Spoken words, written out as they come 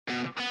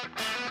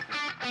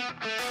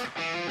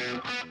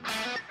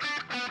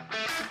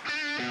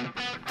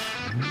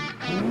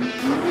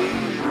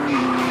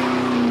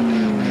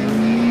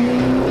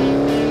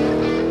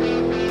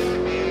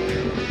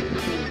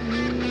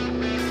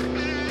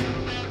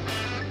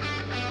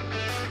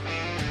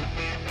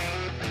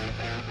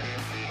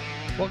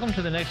Welcome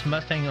to the next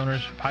Mustang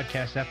Owners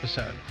Podcast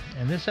episode.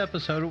 In this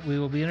episode, we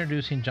will be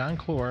introducing John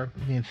Clore,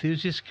 the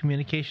Enthusiast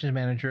Communications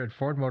Manager at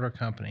Ford Motor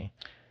Company.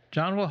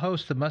 John will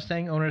host the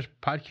Mustang Owners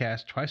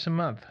Podcast twice a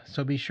month,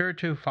 so be sure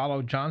to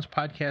follow John's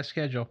podcast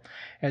schedule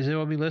as it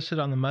will be listed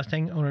on the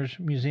Mustang Owners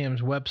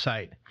Museum's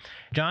website.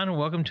 John,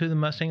 welcome to the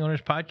Mustang Owners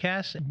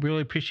Podcast.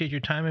 Really appreciate your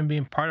time and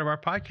being part of our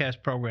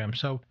podcast program.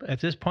 So at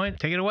this point,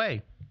 take it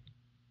away.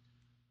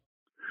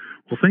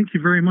 Well, thank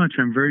you very much.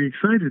 I'm very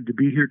excited to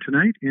be here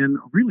tonight and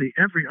really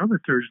every other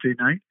Thursday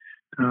night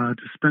to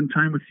spend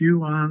time with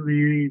you on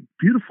the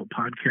beautiful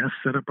podcast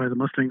set up by the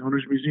Mustang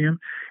Owners Museum.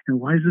 And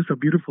why is this a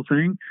beautiful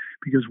thing?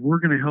 Because we're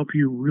going to help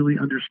you really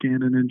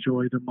understand and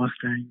enjoy the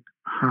Mustang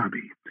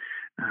hobby.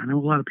 I know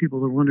a lot of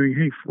people are wondering,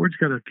 hey, Ford's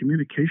got a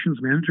communications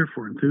manager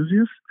for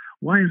enthusiasts.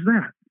 Why is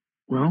that?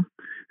 Well,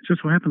 it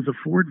just so happens that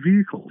Ford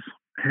vehicles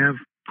have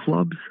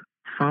clubs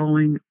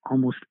following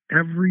almost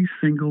every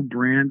single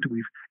brand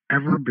we've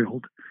ever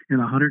built in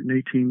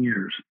 118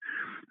 years.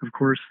 Of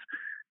course,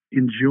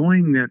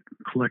 enjoying that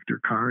collector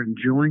car,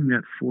 enjoying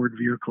that Ford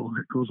vehicle,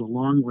 it goes a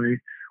long way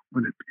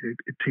when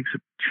it takes a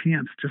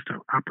chance, just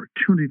an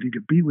opportunity to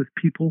be with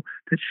people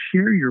that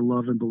share your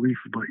love and belief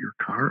about your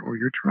car or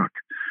your truck.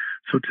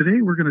 So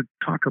today we're going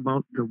to talk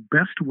about the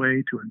best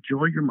way to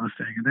enjoy your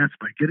Mustang, and that's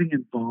by getting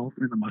involved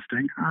in the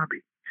Mustang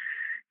hobby.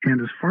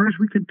 And as far as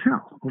we can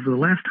tell, over the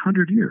last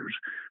 100 years,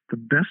 the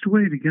best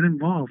way to get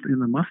involved in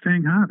the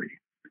Mustang hobby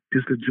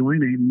is to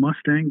join a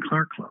Mustang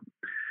car club.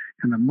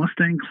 And the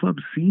Mustang club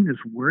scene is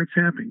where it's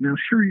happening. Now,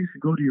 sure, you can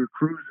go to your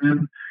cruise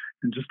in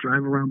and just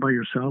drive around by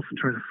yourself and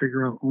try to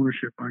figure out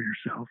ownership by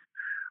yourself.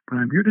 But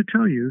I'm here to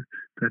tell you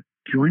that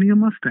joining a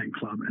Mustang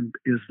club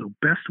is the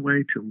best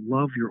way to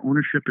love your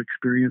ownership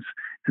experience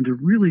and to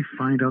really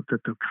find out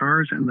that the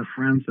cars and the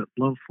friends that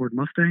love Ford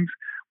Mustangs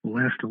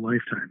will last a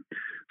lifetime.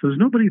 So there's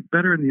nobody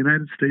better in the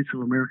United States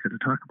of America to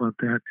talk about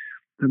that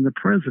than the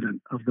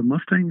president of the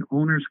Mustang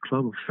Owners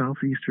Club of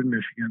Southeastern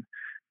Michigan,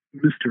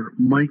 Mr.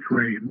 Mike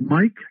Ray.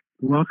 Mike,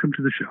 welcome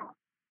to the show.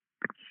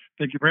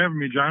 Thank you for having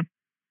me, John.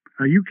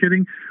 Are you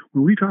kidding?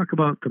 When we talk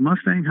about the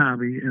Mustang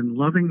hobby and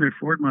loving their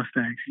Ford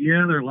Mustangs,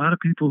 yeah, there are a lot of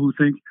people who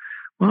think,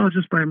 well, I'll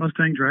just buy a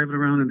Mustang, drive it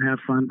around and have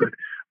fun. But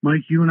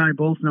Mike, you and I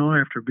both know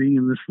after being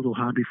in this little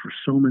hobby for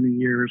so many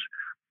years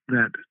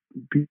that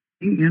being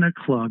in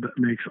a club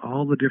makes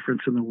all the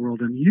difference in the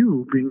world. And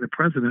you being the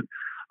president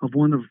of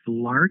one of the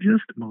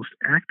largest, most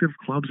active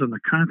clubs on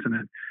the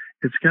continent,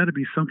 it's got to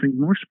be something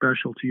more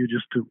special to you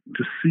just to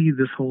see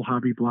this whole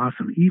hobby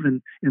blossom, even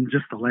in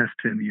just the last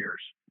 10 years.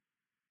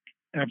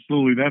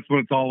 Absolutely. That's what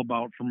it's all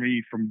about for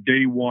me from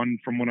day one,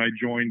 from when I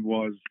joined,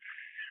 was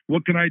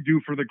what can I do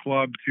for the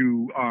club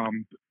to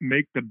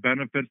make the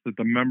benefits that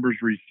the members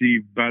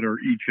receive better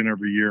each and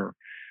every year,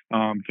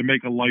 to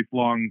make a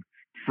lifelong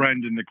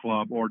friend in the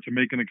club, or to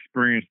make an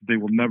experience that they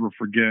will never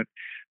forget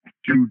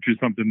due to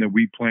something that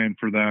we planned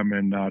for them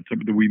and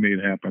that we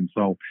made happen.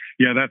 So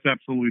yeah, that's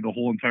absolutely the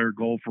whole entire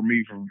goal for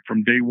me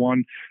from day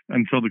one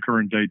until the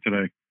current day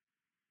today.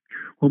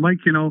 Well, Mike,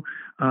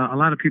 a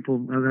lot of people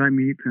that I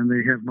meet and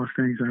they have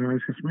Mustangs, I always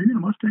say, maybe a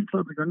Mustang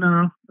club. They go,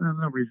 no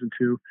reason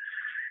to.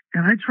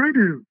 And I try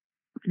to,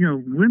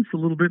 wince a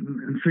little bit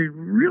and say,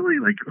 really,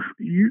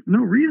 no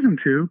reason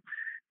to.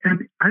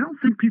 And I don't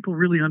think people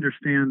really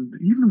understand,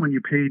 even when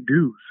you pay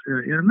dues,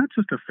 and not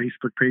just a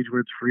Facebook page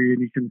where it's free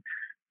and you can,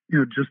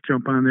 just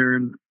jump on there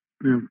and,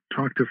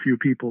 talk to a few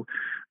people.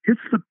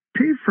 It's the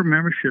pay for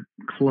membership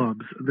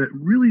clubs that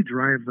really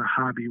drive the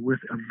hobby with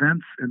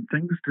events and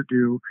things to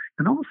do,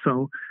 and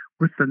also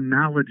with the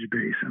knowledge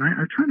base. And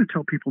I try to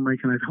tell people, Mike,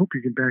 and I hope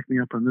you can back me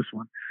up on this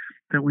one,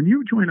 that when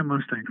you join a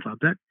Mustang club,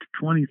 that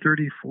 20,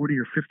 30, 40,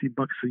 or 50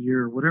 bucks a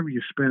year, whatever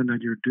you spend on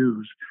your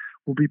dues,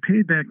 will be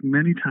paid back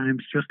many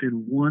times just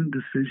in one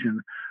decision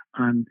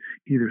on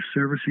either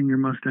servicing your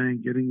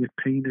Mustang, getting it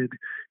painted,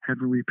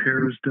 having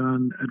repairs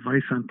done,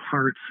 advice on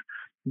parts.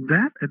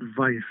 That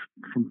advice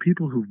from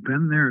people who've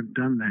been there and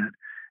done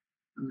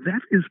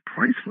that is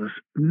priceless,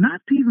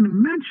 not to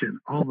even mention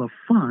all the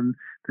fun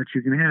that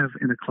you can have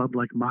in a club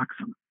like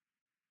Moxon.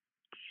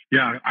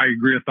 Yeah, I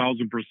agree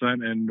 1,000%.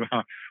 And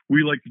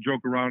we like to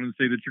joke around and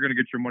say that you're going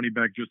to get your money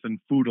back just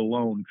in food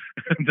alone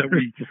that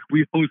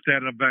we host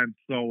at events.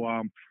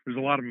 So there's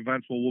a lot of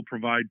events where we'll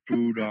provide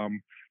food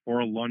or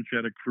a lunch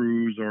at a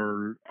cruise,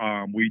 or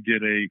we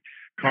did a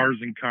Cars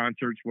and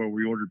Concerts where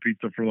we ordered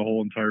pizza for the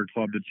whole entire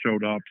club that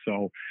showed up.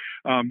 So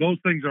those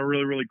things are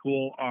really, really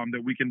cool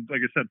that we can,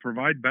 like I said,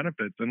 provide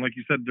benefits. And like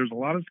you said, there's a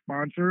lot of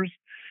sponsors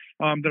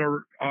that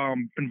are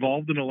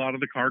involved in a lot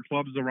of the car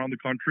clubs around the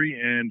country.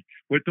 And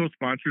with those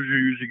sponsors, you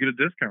usually get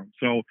a discount.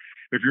 So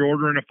if you're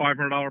ordering a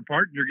 $500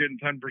 part and you're getting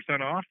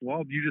 10% off,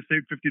 well, you just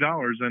saved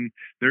 $50 and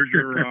there's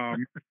your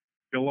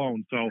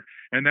alone. So,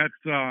 and that's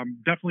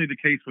definitely the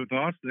case with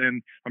us.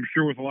 And I'm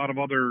sure with a lot of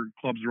other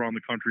clubs around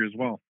the country as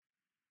well.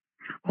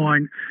 Oh,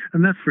 and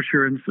that's for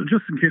sure. And so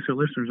just in case our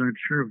listeners aren't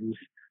sure of this,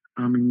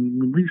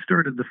 when we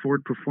started the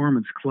Ford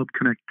Performance Club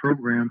Connect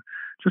program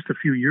just a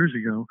few years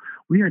ago,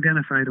 we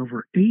identified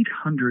over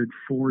 800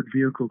 Ford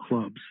vehicle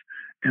clubs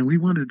And we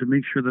wanted to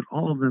make sure that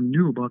all of them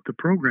knew about the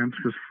programs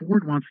because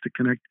Ford wants to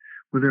connect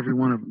with every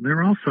one of them. There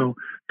are also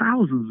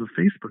thousands of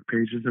Facebook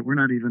pages that we're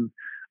not even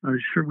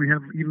sure we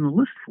have even a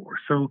list for.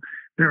 So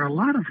there are a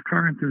lot of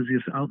car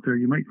enthusiasts out there.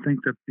 You might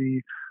think that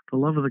the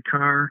love of the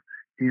car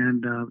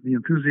and the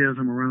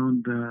enthusiasm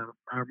around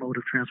our mode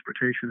of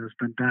transportation has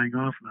been dying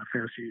off in the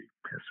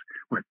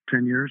past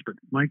 10 years. But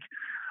Mike,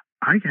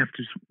 I have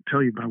to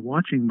tell you, by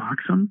watching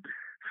Moxum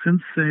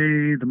since,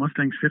 say, the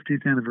Mustang's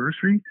 50th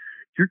anniversary,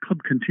 your club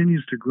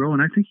continues to grow,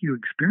 and I think you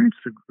experienced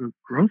a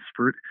growth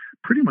spurt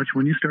pretty much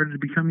when you started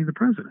becoming the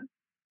president.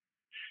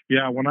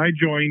 Yeah, when I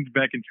joined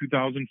back in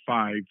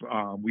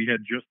 2005, we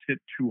had just hit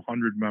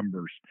 200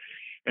 members.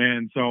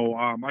 And so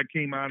I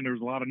came on, there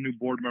was a lot of new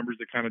board members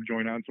that kind of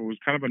joined on. So it was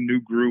kind of a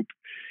new group.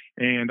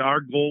 And our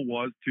goal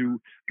was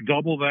to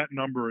double that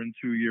number in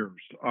 2 years,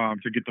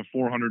 to get to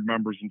 400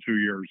 members in 2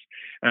 years.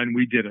 And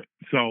we did it.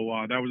 So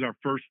that was our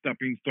first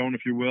stepping stone,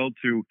 if you will,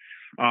 to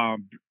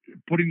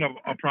putting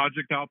a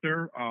project out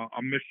there,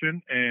 a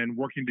mission, and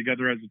working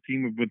together as a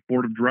team with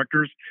board of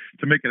directors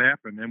to make it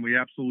happen. And we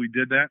absolutely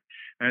did that.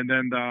 And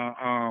then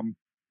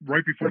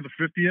right before the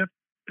 50th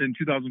in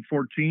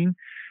 2014,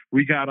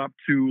 we got up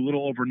to a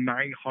little over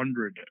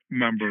 900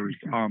 members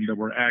that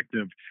were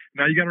active.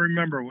 Now you got to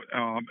remember,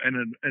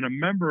 and a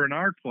member in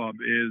our club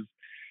is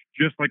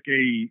just like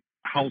a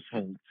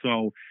household.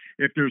 So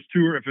if there's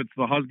two, or if it's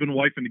the husband,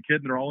 wife, and the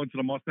kid, and they're all into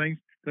the Mustangs,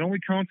 that only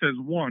counts as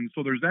one.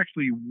 So there's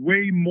actually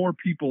way more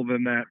people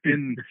than that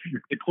in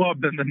the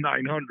club than the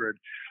 900.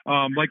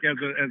 Like as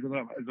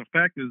a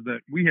fact is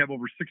that we have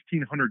over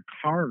 1,600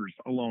 cars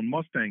alone,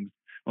 Mustangs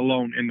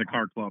alone in the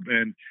car club.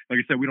 And like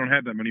I said, we don't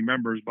have that many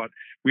members, but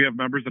we have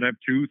members that have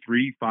 2,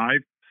 3, 5,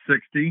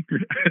 60.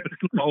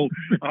 So,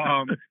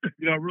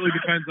 it really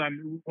depends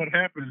on what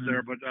happens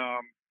there. But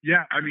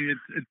yeah, I mean,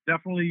 it's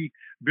definitely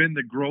been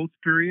the growth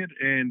period,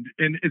 and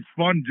it's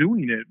fun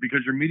doing it because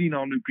you're meeting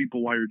all new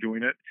people while you're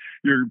doing it.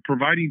 You're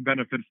providing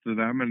benefits to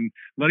them and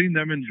letting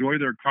them enjoy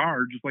their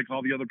car just like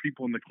all the other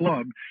people in the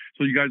club.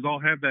 So you guys all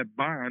have that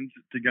bond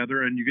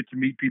together, and you get to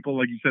meet people.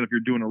 Like you said, if you're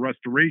doing a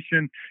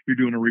restoration, you're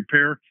doing a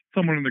repair,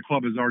 someone in the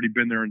club has already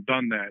been there and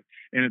done that.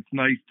 And it's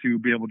nice to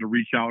be able to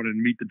reach out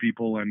and meet the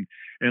people and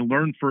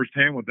learn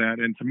firsthand with that.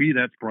 And to me,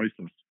 that's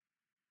priceless.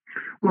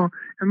 Well,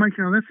 and Mike,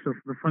 that's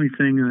the funny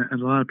thing, and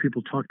a lot of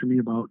people talk to me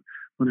about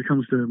when it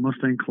comes to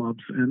Mustang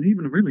clubs, and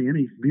even really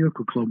any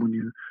vehicle club. When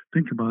you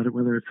think about it,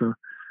 whether it's a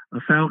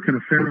Falcon,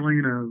 a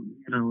Fairlane,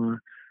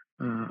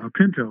 a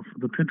Pinto,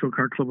 the Pinto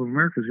Car Club of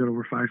America has got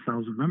over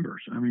 5,000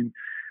 members. I mean,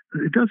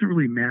 it doesn't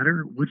really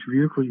matter which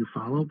vehicle you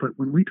follow, but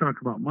when we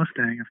talk about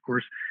Mustang, of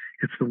course,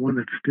 it's the one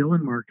that's still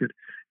in market.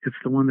 It's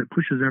the one that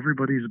pushes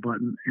everybody's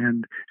button,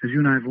 and as you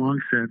and I have long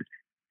said,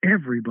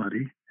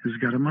 everybody has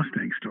got a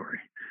Mustang story.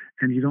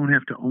 And you don't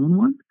have to own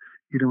one.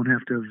 You don't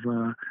have to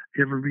have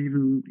ever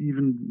even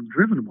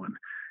driven one.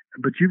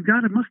 But you've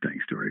got a Mustang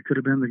story. It could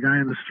have been the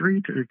guy in the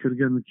street. It could have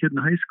been the kid in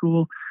high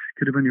school. It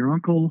could have been your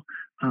uncle.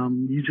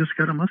 You just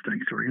got a Mustang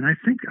story. And I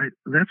think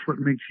that's what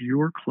makes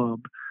your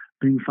club,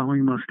 being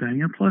following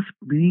Mustang, and plus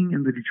being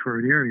in the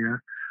Detroit area,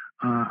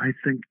 I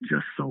think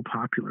just so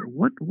popular.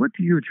 What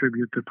do you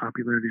attribute the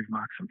popularity of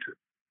Moxum to?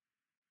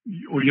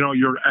 Well,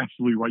 you're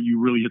absolutely right. You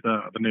really hit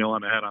the nail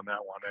on the head on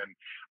that one. And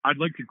I'd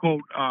like to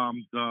quote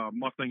the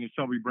Mustang and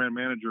Shelby brand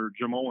manager,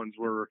 Jim Owens,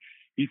 where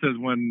he says,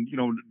 when,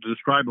 to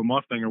describe a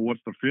Mustang or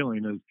what's the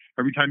feeling is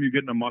every time you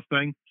get in a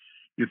Mustang,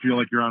 you feel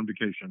like you're on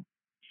vacation.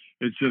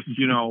 It's just,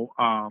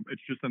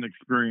 it's just an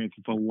experience.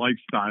 It's a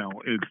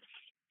lifestyle.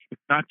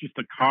 It's not just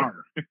a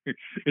car.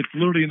 It's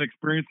literally an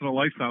experience and a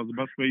lifestyle is the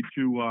best way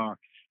to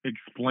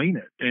explain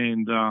it.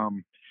 And,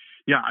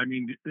 yeah, I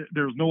mean,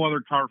 there's no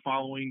other car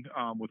following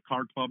with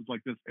car clubs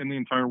like this in the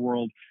entire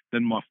world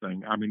than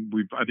Mustang. I mean,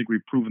 I think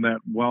we've proven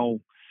that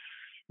well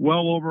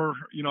over,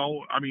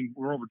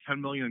 we're over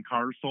 10 million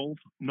cars sold.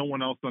 No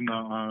one else on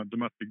the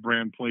domestic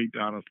brand plate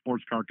on a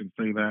sports car can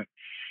say that,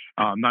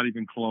 not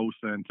even close.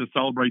 And to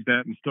celebrate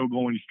that and still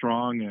going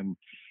strong, and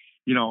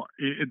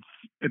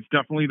it's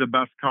definitely the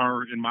best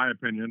car in my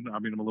opinion. I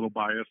mean, I'm a little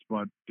biased,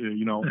 but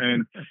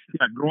and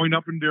yeah, growing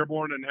up in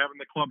Dearborn and having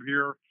the club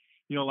here.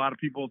 A lot of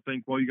people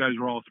think, well, you guys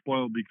are all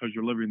spoiled because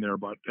you're living there.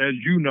 But as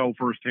you know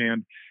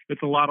firsthand,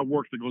 it's a lot of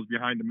work that goes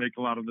behind to make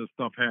a lot of this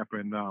stuff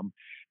happen.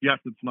 Yes,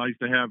 it's nice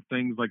to have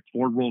things like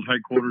Ford World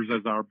Headquarters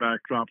as our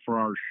backdrop for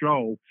our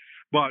show.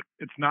 But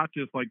it's not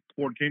just like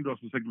Ford came to us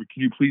and said, can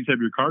you please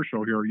have your car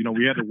show here?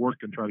 We had to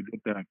work and try to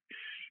get that.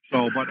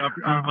 So, but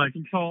I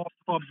can tell all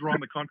clubs around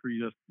the country,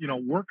 just,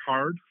 work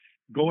hard,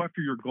 go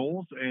after your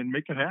goals, and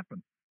make it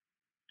happen.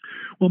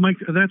 Well, Mike,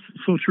 that's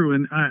so true.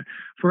 And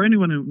for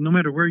anyone who, no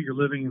matter where you're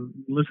living and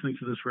listening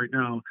to this right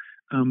now,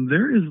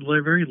 there is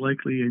very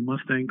likely a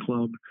Mustang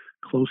club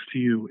close to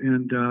you.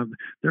 And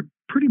they're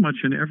pretty much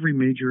in every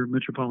major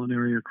metropolitan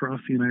area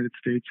across the United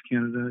States,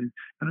 Canada,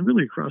 and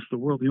really across the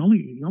world. The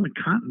only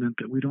continent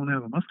that we don't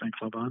have a Mustang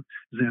club on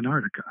is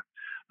Antarctica.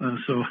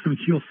 So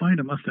you'll find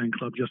a Mustang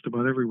club just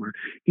about everywhere.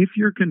 If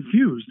you're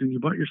confused and you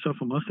bought yourself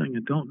a Mustang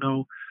and don't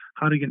know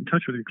how to get in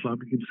touch with your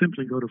club, you can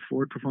simply go to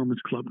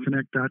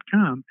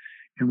FordPerformanceClubConnect.com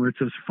And where it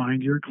says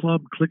find your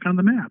club, click on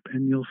the map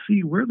and you'll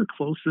see where the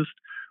closest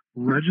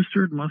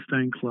registered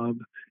Mustang club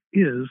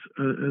is,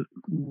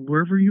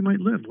 wherever you might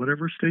live,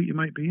 whatever state you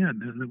might be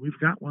in. And we've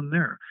got one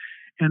there.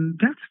 And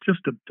that's just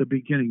the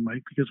beginning,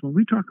 Mike, because when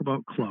we talk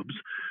about clubs,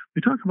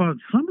 we talk about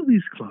some of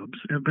these clubs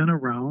have been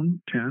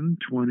around 10,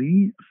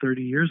 20,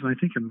 30 years, and I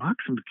think in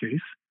Moxon's case,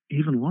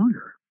 even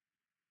longer.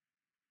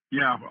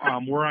 Yeah,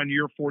 we're on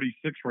year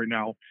 46 right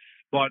now.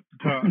 But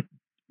to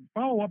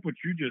follow up what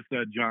you just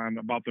said, John,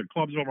 about the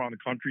clubs around the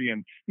country,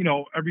 and,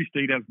 every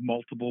state has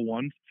multiple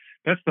ones.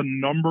 That's the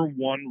number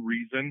one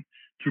reason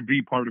to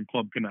be part of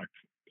Club Connect.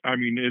 I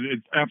mean,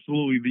 it's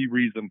absolutely the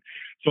reason.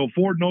 So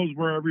Ford knows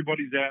where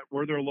everybody's at,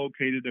 where they're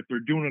located, if they're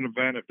doing an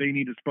event, if they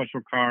need a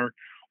special car,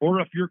 or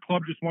if your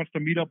club just wants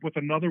to meet up with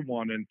another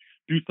one and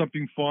do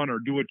something fun or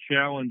do a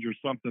challenge or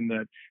something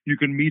that you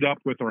can meet up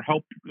with or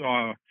help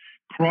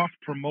cross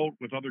promote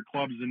with other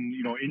clubs in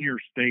your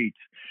state.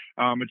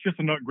 It's just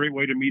a great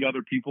way to meet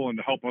other people and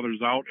to help others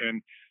out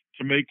and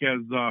to make,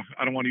 as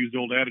I don't want to use the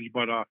old adage,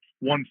 but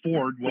one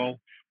Ford, well,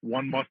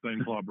 one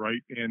Mustang club,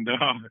 right? And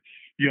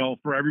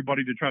for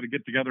everybody to try to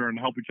get together and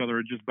help each other,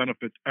 it just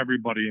benefits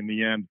everybody in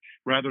the end,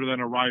 rather than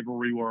a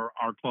rivalry where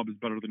our club is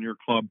better than your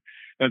club.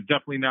 That's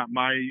definitely not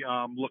my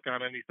look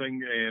on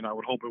anything, and I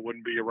would hope it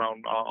wouldn't be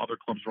around other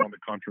clubs around the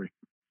country.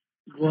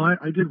 Well,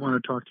 I did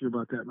want to talk to you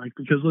about that, Mike,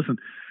 because listen,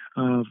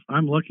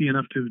 I'm lucky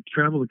enough to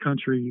travel the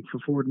country for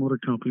Ford Motor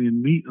Company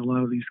and meet a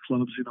lot of these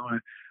clubs.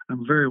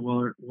 I'm very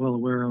well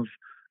aware of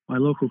my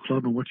local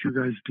club and what you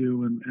guys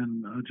do,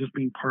 and just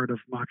being part of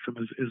Moxon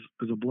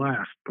is a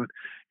blast. But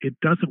it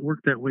doesn't work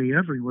that way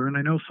everywhere. And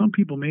I know some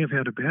people may have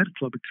had a bad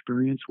club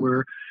experience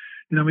where,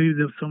 maybe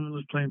someone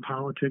was playing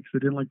politics, they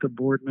didn't like the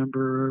board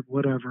member or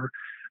whatever,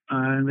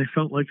 and they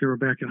felt like they were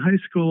back in high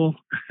school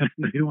and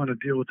they didn't want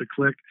to deal with the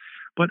clique.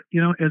 But,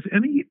 as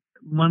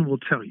anyone will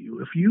tell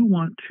you, if you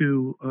want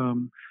to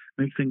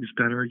make things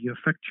better, you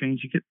affect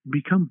change, you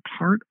become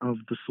part of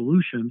the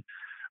solution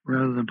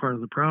rather than part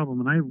of the problem.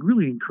 And I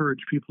really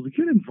encourage people to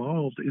get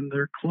involved in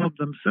their club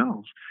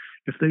themselves.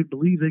 If they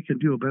believe they can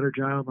do a better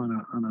job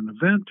on an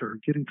event or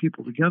getting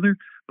people together,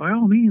 by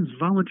all means,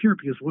 volunteer,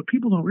 because what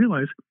people don't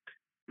realize,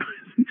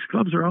 these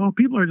clubs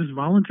people are just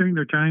volunteering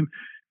their time.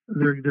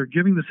 They're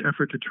giving this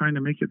effort to trying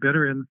to make it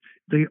better, and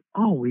they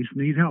always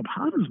need help.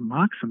 How does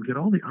Moxon get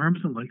all the arms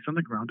and legs on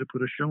the ground to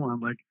put a show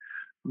on like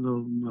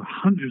the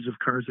hundreds of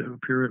cars that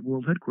appear at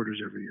World Headquarters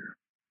every year?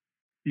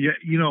 Yeah,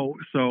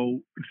 so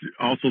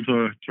also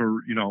to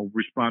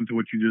respond to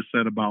what you just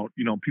said about,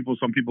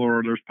 some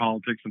people there's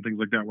politics and things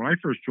like that. When I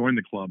first joined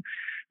the club,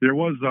 there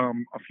was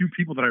a few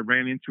people that I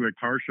ran into at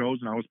car shows,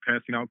 and I was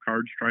passing out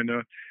cards trying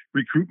to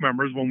recruit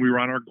members when we were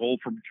on our goal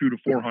from 200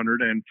 to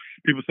 400. And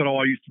people said, "Oh,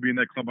 I used to be in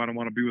that club. I don't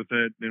want to be with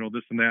it.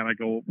 This and that." I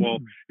go, "Well,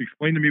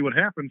 explain to me what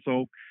happened."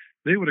 So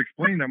they would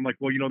explain. I'm like,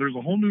 "Well, there's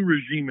a whole new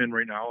regime in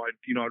right now.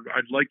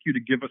 I'd like you to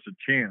give us a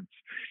chance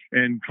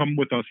and come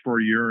with us for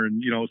a year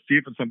and, see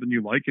if it's something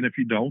you like. And if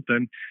you don't,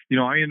 then,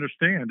 I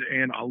understand."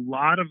 And a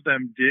lot of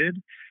them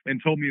did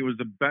and told me it was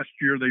the best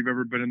year they've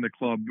ever been in the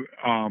club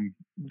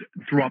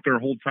throughout their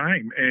whole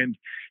time. And,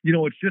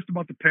 it's just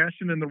about the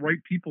passion and the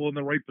right people in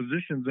the right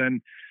positions.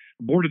 And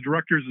board of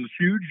directors is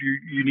huge.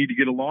 You need to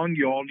get along.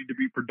 You all need to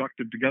be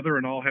productive together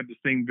and all have the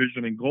same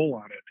vision and goal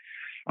on it.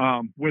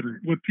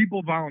 With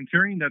people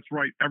volunteering, that's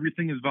right.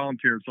 Everything is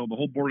volunteered. So the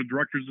whole board of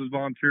directors is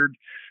volunteered.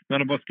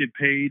 None of us get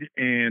paid.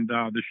 And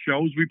the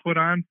shows we put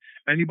on,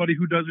 anybody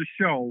who does a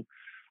show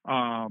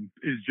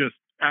is just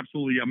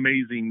absolutely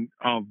amazing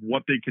of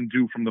what they can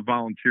do from the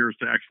volunteers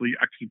to actually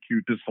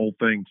execute this whole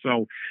thing.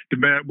 So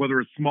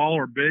whether it's small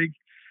or big,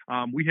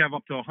 we have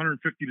up to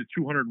 150 to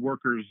 200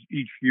 workers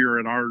each year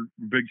at our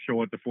big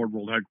show at the Ford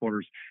World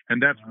Headquarters.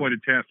 And that's quite a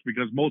task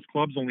because most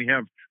clubs only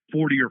have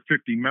 40 or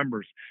 50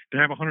 members. To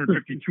have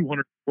 150,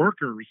 200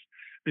 workers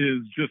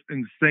is just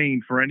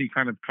insane for any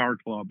kind of car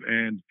club.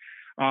 And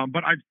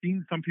but I've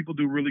seen some people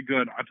do really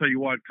good. I'll tell you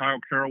what, Kyle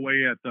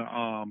Caraway at the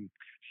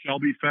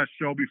Shelby Fest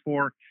show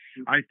before,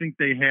 I think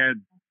they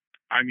had,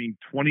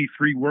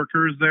 23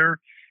 workers there.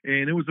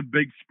 And it was a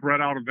big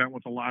spread out event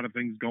with a lot of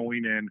things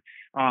going. And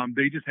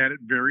they just had it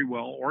very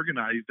well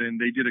organized, and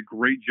they did a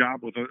great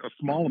job with a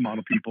small amount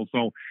of people.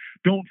 So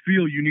don't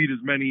feel you need as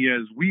many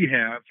as we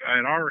have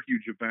at our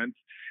huge events.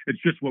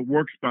 It's just what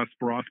works best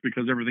for us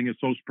because everything is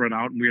so spread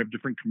out and we have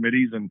different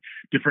committees and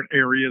different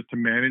areas to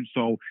manage.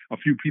 So a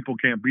few people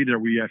can't be there.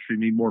 We actually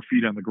need more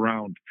feet on the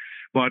ground.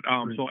 But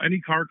so any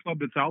car club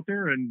that's out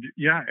there, and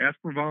ask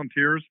for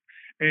volunteers.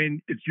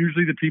 And it's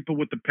usually the people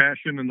with the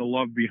passion and the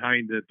love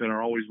behind it that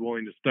are always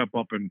willing to step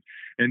up and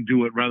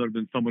do it rather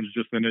than someone's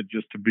just in it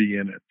just to be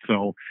in it.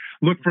 So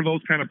look for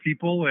those kind of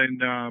people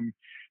and,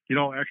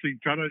 actually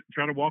try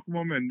to welcome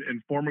them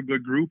and form a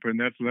good group. And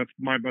that's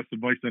my best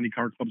advice to any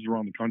car clubs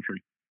around the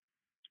country.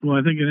 Well,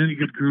 I think in any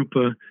good group,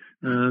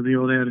 the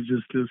old adage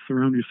is to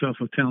surround yourself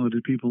with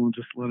talented people and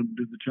just let them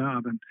do the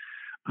job.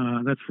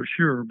 And that's for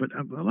sure. But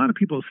a lot of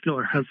people still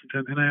are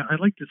hesitant. And I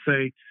like to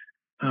say,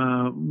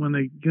 when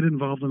they get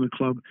involved in the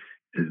club,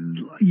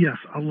 Yes,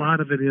 a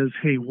lot of it is,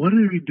 hey, what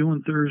are you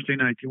doing Thursday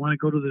night? Do you want to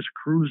go to this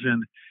cruise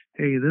in?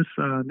 Hey, this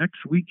next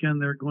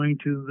weekend they're going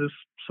to this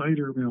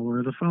cider mill,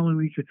 or the following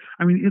week.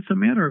 I mean, it's a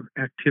matter of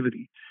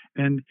activity.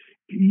 And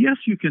yes,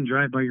 you can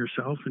drive by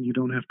yourself and you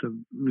don't have to,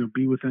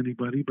 be with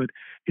anybody, but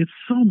it's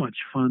so much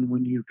fun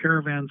when you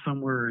caravan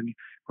somewhere and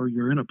or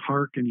you're in a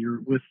park and you're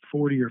with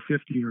 40 or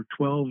 50 or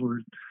 12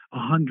 or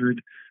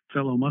 100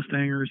 fellow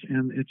Mustangers,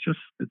 and it's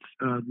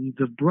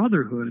the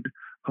brotherhood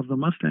of the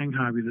Mustang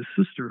hobby, the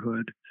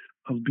sisterhood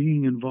of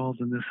being involved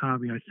in this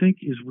hobby, I think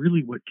is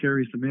really what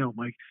carries the mail,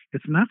 Mike.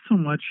 It's not so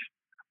much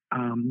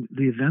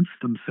the events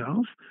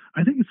themselves.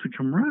 I think it's the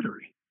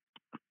camaraderie.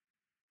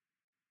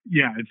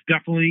 Yeah, it's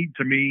definitely,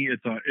 to me,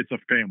 it's a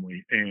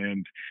family,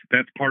 and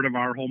that's part of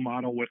our whole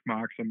model with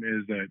Moxum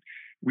is that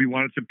we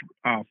want it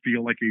to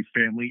feel like a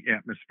family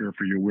atmosphere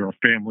for you. We're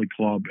a family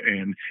club,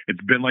 and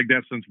it's been like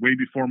that since way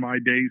before my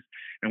days,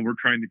 and we're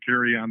trying to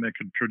carry on that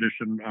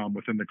tradition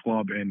within the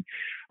club. And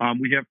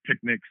we have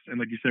picnics, and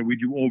like you said, we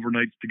do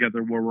overnights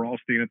together where we're all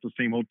staying at the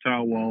same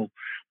hotel. Well,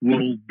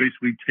 we'll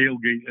basically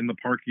tailgate in the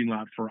parking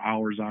lot for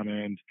hours on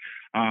end.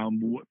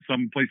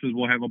 Some places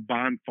will have a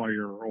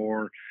bonfire,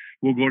 or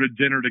we'll go to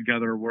dinner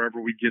together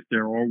wherever we get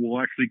there, or we'll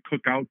actually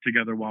cook out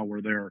together while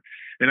we're there.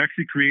 It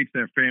actually creates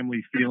that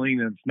family feeling.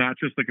 And it's not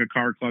just like a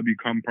car club. You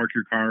come, park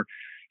your car,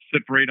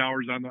 sit for 8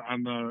 hours on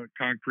the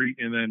concrete,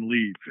 and then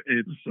leave.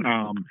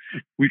 It's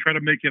we try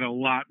to make it a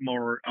lot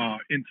more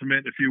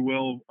intimate, if you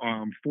will,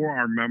 for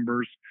our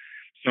members.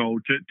 So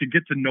to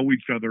get to know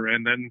each other,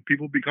 and then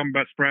people become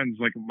best friends.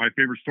 Like my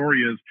favorite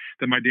story is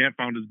that my dad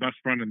found his best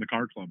friend in the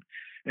car club,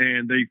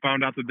 and they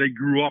found out that they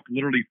grew up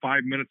literally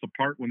 5 minutes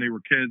apart when they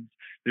were kids.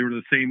 They were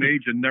the same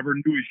age and never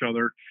knew each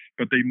other,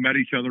 but they met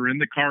each other in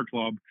the car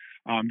club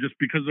just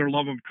because of their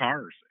love of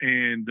cars,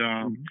 and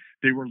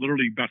they were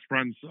literally best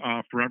friends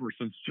forever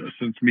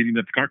since meeting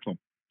at the car club.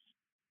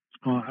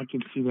 I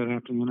can see that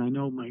happening, and I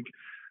know, Mike,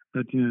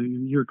 that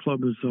your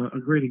club is a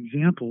great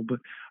example. But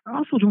I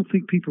also don't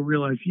think people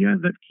realize,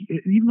 that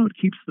even though it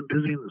keeps them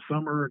busy in the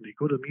summer and they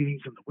go to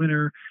meetings in the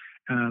winter,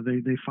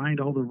 they find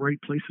all the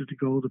right places to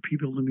go, the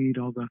people to meet,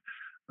 all the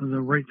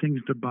right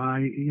things to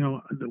buy.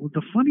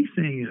 The funny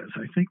thing is,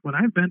 I think when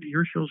I've been to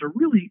your shows, or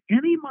really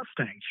any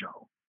Mustang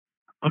show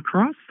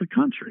across the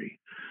country,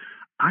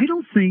 I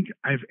don't think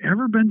I've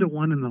ever been to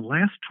one in the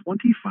last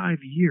 25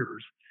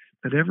 years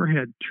that ever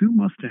had two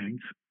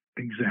Mustangs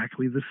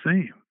exactly the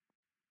same.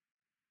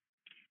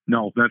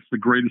 No, that's the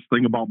greatest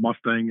thing about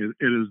Mustang.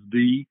 It is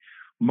the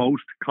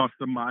most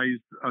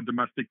customized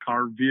domestic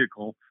car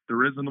vehicle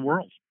there is in the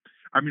world.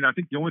 I mean, I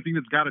think the only thing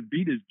that's got to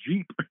beat is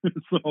Jeep.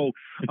 So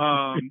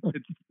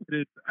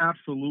it's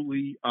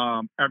absolutely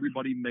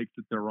everybody makes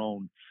it their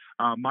own.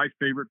 My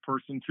favorite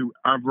person to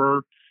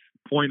ever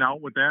point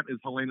out with that is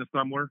Helena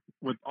Semler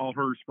with all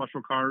her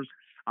special cars.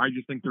 I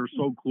just think they're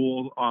so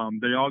cool.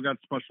 They all got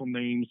special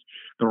names.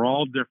 They're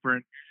all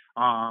different.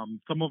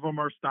 Some of them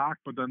are stock,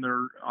 but then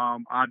they're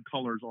odd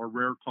colors or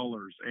rare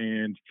colors,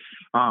 and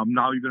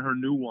now even her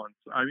new ones.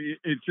 I mean,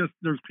 it's just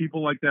there's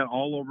people like that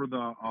all over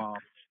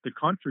the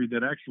country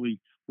that actually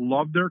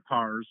love their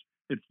cars.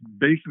 It's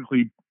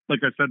basically, like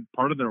I said,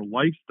 part of their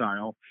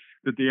lifestyle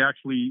that they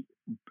actually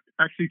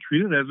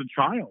treat it as a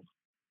child.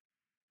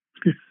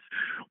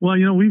 Well,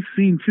 we've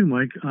seen too,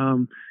 Mike.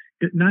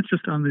 Not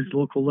just on these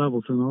local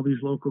levels and all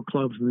these local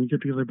clubs and they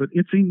get together, but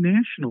it's a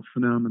national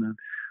phenomenon.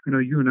 I know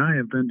you and I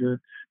have been to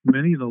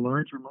many of the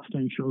larger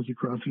Mustang shows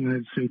across the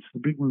United States.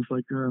 The big ones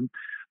like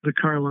the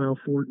Carlisle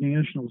Ford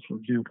Nationals, for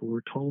example,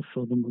 or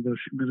Tulsa, the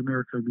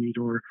Mid-America meet,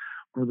 or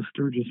the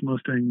Sturgis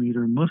Mustang meet,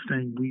 or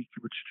Mustang Week,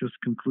 which just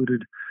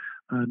concluded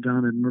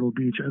down in Myrtle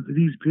Beach.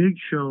 These big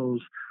shows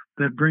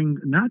that bring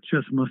not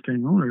just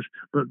Mustang owners,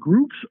 but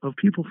groups of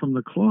people from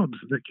the clubs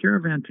that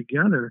caravan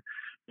together.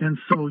 And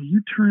so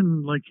you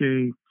turn like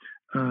a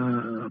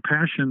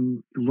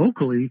passion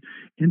locally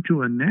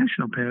into a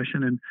national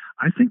passion. And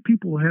I think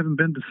people who haven't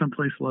been to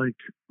someplace like,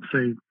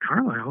 say,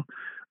 Carlisle,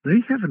 they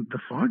haven't the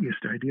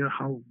foggiest idea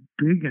how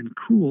big and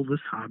cool this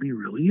hobby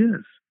really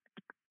is.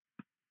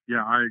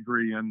 Yeah, I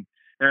agree. And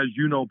as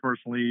you know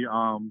personally,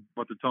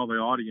 but to tell the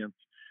audience,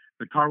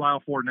 the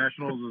Carlisle Ford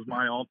Nationals is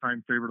my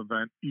all-time favorite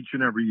event each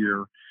and every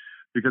year.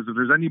 Because if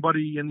there's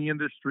anybody in the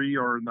industry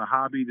or in the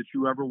hobby that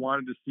you ever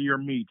wanted to see or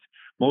meet,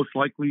 most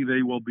likely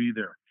they will be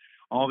there.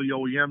 All the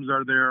OEMs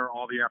are there.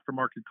 All the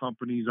aftermarket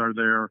companies are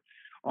there.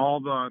 All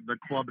the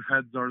club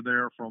heads are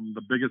there from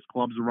the biggest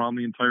clubs around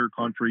the entire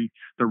country.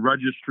 The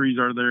registries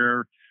are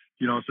there.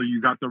 So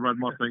you got the Red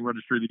Mustang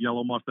Registry, the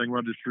Yellow Mustang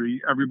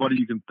Registry, everybody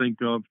you can think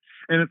of.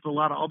 And it's a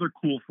lot of other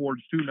cool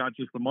Fords too, not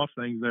just the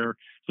Mustangs there.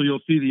 So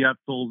you'll see the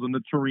Edsels and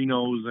the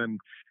Torinos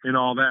and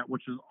all that,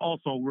 which is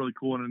also really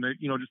cool. And it,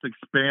 just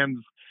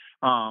expands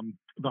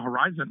the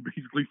horizon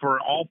basically for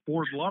all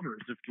Ford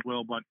lovers, if you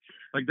will. But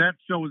like that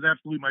show is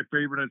absolutely my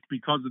favorite. It's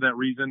because of that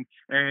reason.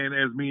 And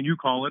as me and you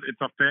call it, it's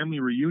a family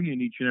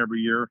reunion each and every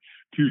year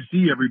to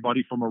see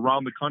everybody from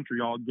around the country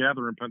all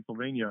gather in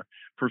Pennsylvania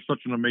for such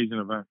an amazing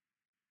event.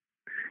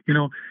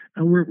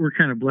 We're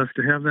kind of blessed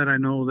to have that. I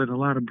know that a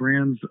lot of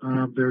brands,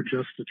 they're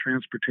just a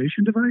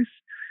transportation device.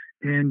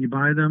 and you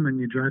buy them and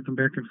you drive them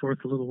back and forth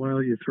a little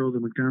while. You throw the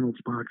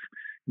McDonald's box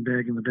and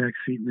bag in the back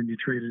seat, and then you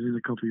trade it in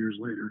a couple years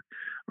later,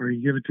 or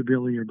you give it to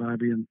Billy or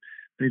Bobby, and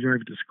they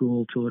drive it to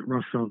school till it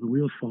rusts out, the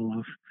wheels fall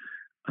off,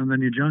 and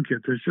then you junk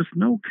it. There's just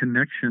no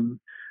connection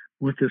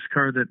with this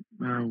car that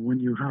when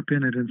you hop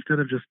in it, instead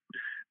of just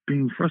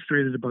being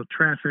frustrated about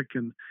traffic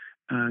and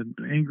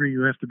angry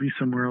you have to be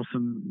somewhere else,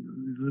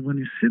 and when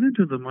you sit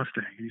into the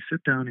Mustang and you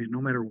sit down, and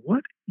no matter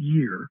what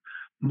year,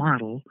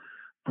 model,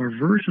 or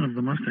version of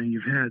the Mustang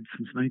you've had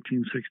since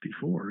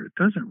 1964, it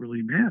doesn't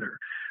really matter.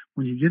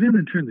 When you get in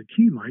and turn the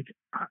key, Mike,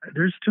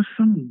 there's just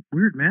some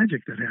weird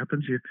magic that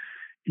happens.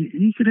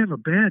 You could have a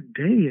bad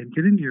day and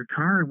get into your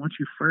car, and once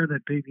you fire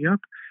that baby up,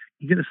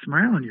 you get a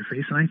smile on your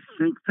face. And I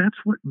think that's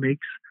what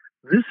makes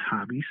this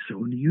hobby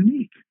so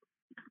unique.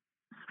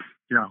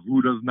 Yeah,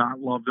 who does not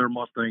love their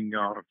Mustang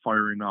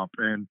firing up?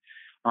 And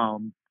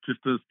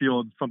just to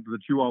steal something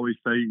that you always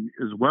say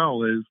as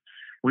well is,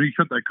 when you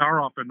shut that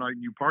car off at night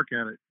and you park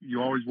at it,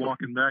 you always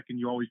walking back and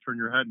you always turn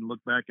your head and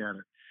look back at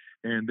it.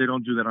 And they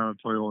don't do that on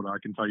a Toyota, I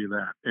can tell you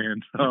that.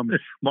 And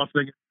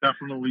Mustang is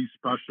definitely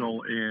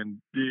special,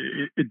 and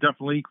it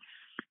definitely,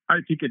 I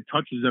think it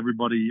touches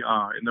everybody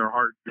in their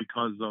heart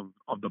because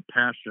of the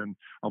passion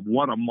of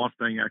what a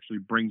Mustang actually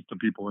brings to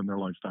people in their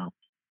lifestyle.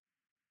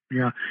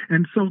 Yeah,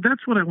 and so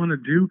that's what I want to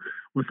do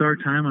with our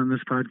time on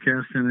this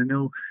podcast. And I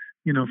know,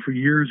 for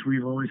years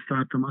we've always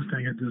thought the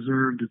Mustang had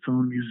deserved its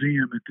own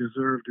museum. It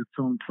deserved its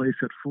own place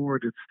at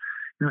Ford.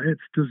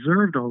 It's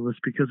deserved all this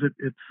because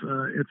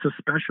it's a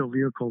special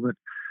vehicle that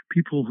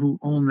people who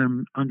own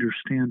them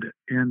understand it.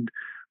 And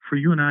for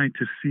you and I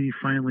to see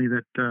finally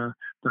that the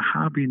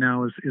hobby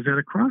now is at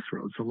a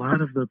crossroads. A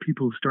lot of the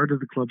people who started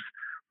the clubs,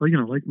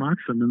 like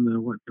Moxham in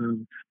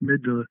the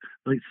mid to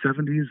late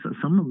 70s.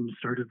 Some of them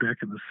started back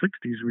in the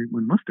 60s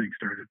when Mustang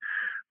started.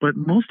 But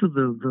most of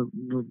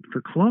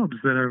the clubs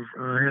that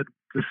have had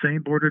the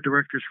same board of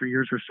directors for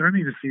years are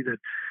starting to see that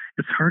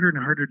it's harder and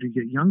harder to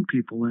get young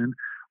people in.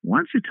 Why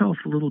don't you tell us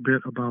a little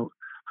bit about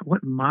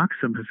what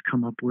Moxham has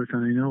come up with?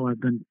 And I know I've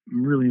been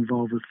really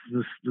involved with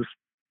this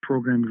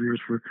program of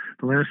yours for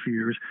the last few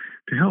years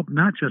to help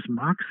not just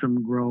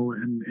Moxham grow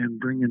and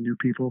bring in new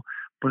people,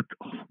 but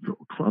the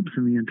clubs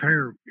in the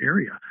entire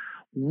area.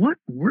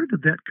 Where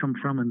did that come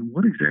from, and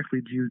what exactly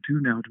do you do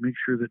now to make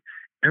sure that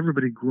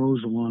everybody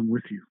grows along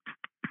with you?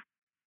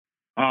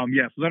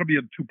 Yeah, so that'll be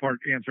a two-part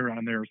answer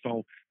on there.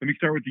 So let me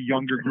start with the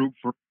younger group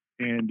first.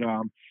 And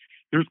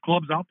there's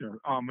clubs out there.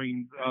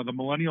 The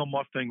Millennial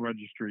Mustang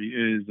Registry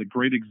is a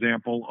great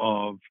example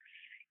of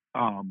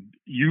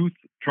youth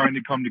trying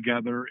to come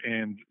together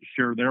and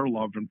share their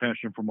love and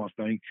passion for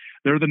Mustang.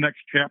 They're the next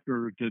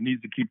chapter that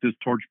needs to keep this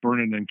torch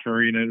burning and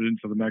carrying it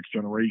into the next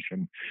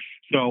generation.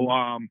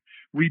 So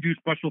we do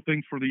special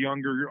things for the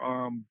younger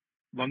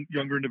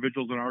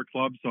individuals in our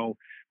club. So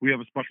we have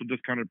a special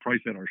discounted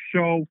price at our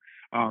show.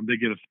 They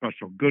get a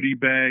special goodie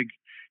bag.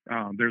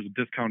 There's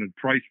a discounted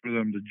price for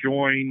them to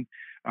join.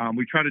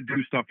 We try to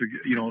do stuff,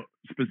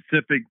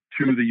 specific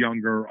to the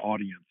younger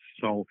audience.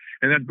 So,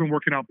 and that's been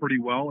working out pretty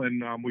well.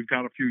 And we've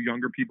got a few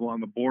younger people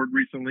on the board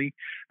recently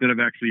that have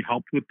actually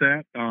helped with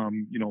that,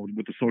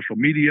 with the social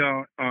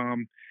media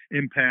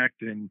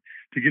impact and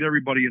to get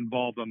everybody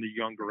involved on the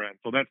younger end.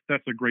 So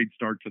that's a great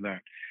start to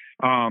that.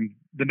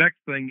 The next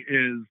thing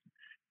is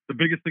the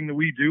biggest thing that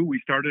we do.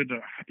 We started,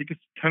 I think it's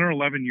 10 or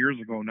 11 years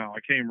ago now. I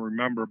can't even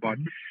remember, but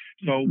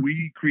so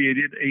we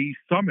created a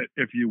summit,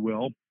 if you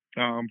will,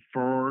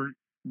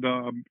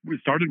 we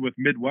started with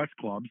Midwest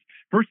clubs.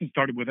 First, it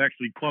started with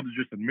actually clubs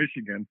just in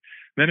Michigan.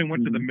 Then it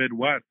went to the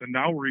Midwest, and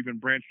now we're even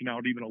branching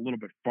out even a little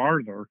bit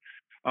farther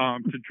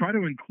to try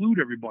to include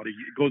everybody.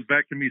 It goes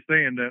back to me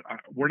saying that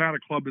we're not a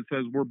club that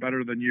says we're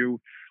better than you,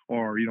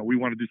 or we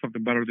want to do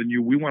something better than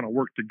you. We want to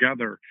work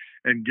together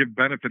and give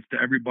benefits to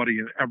everybody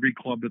in every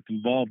club that's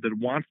involved that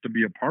wants to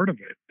be a part of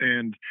it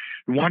and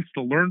wants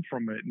to learn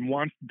from it and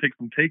wants to take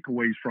some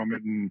takeaways from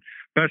it and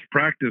best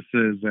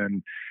practices.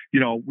 And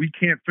we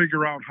can't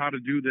figure out how to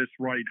do this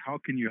right. How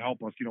can you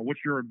help us? What's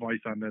your advice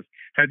on this?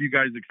 Have you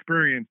guys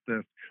experienced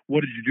this?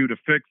 What did you do to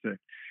fix it?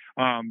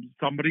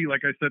 Somebody,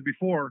 like I said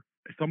before,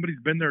 somebody's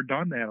been there,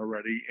 done that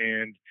already,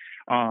 and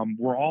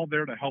we're all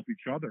there to help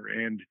each other.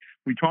 And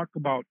we talk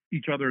about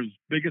each other's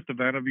biggest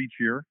event of each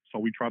year, so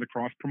we try to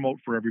cross promote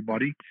for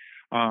everybody.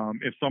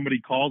 If somebody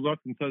calls us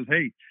and says,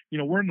 hey,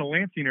 we're in the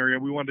Lansing area,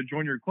 we want to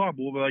join your club,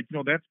 we'll be like,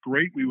 that's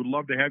great, we would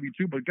love to have you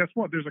too, but guess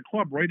what, there's a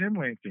club right in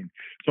Lansing,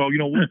 so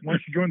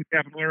once you join the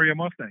Capital Area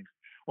Mustangs,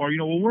 or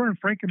we're in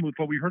Frankenmuth,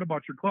 but we heard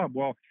about your club.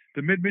 Well,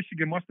 the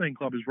Mid-Michigan Mustang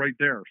Club is right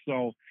there.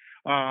 So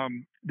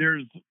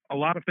there's a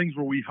lot of things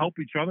where we help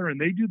each other, and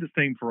they do the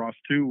same for us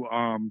too.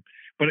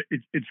 But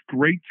it's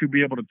great to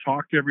be able to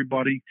talk to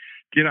everybody,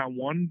 get on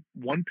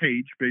one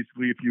page,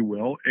 basically, if you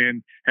will,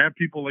 and have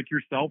people like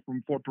yourself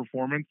from Ford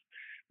Performance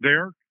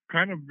there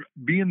kind of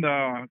being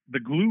the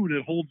glue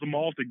that holds them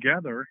all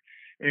together,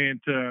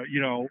 and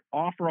to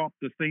offer up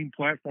the same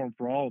platform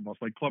for all of us,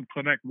 like Club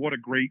Connect. What a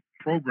great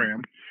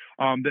program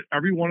that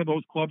every one of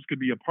those clubs could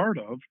be a part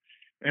of.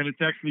 and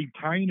it's actually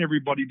tying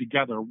everybody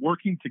together,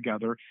 working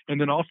together, and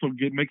then also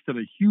makes it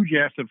a huge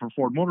asset for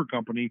Ford Motor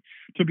Company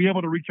to be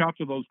able to reach out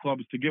to those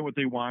clubs to get what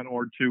they want,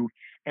 or to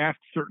ask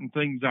certain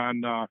things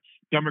on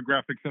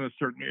demographics in a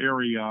certain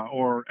area,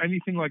 or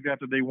anything like that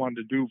they wanted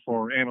to do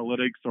for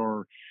analytics,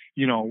 or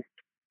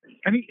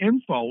any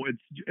info.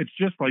 It's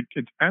just like,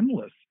 it's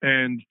endless,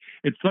 and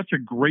it's such a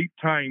great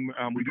time.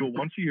 We do it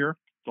once a year,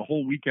 the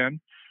whole weekend,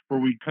 where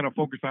we kind of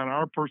focus on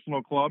our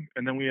personal club,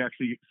 and then we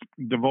actually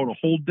devote a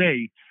whole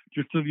day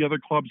just to the other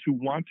clubs who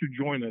want to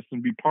join us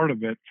and be part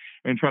of it,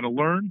 and try to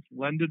learn,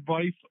 lend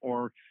advice,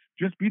 or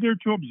just be there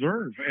to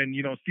observe and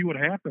see what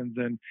happens.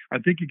 And I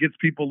think it gets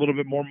people a little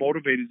bit more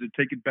motivated to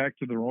take it back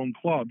to their own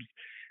clubs,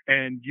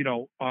 and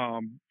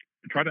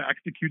try to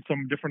execute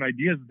some different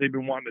ideas that they've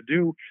been wanting to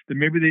do that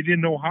maybe they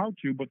didn't know how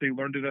to, but they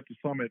learned it at the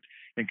summit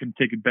and can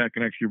take it back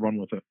and actually run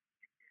with it.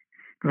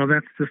 Well,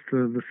 that's just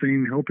the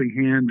same helping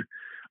hand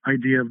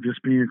idea of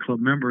just being a club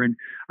member. And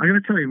I got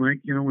to tell you,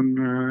 Mike, when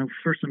I was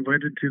first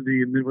invited to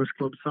the Midwest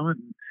Club Summit,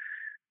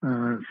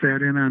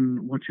 sat in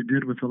on what you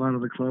did with a lot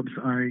of the clubs,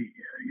 I'm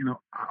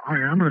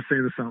going to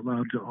say this out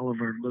loud to all of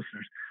our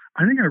listeners.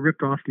 I think I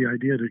ripped off the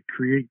idea to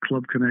create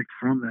Club Connect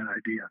from that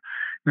idea.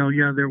 Now,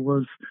 yeah, there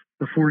was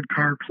the Ford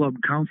Car Club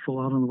Council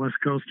out on the West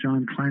Coast.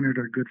 John Kleinert,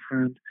 our good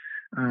friend,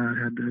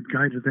 had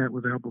guided that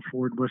with the help of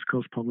Ford West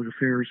Coast Public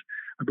Affairs.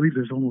 I believe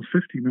there's almost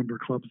 50 member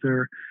clubs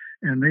there,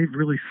 and they've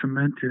really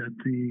cemented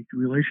the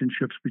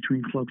relationships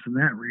between clubs in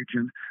that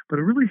region, but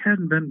it really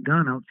hadn't been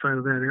done outside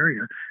of that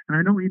area. And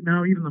I know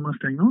now even the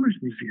Mustang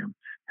Owners Museum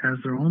has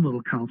their own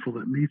little council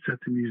that meets at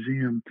the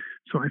museum.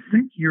 So I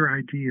think your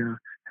idea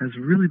has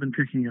really been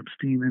picking up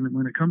steam. And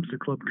when it comes to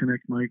Club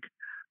Connect, Mike,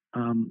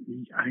 I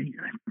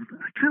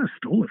kind of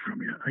stole it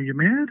from you. Are you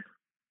mad?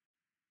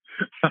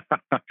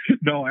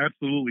 No,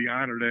 absolutely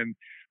honored. And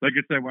like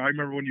I said, I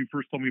remember when you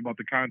first told me about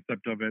the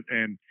concept of it,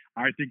 and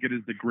I think it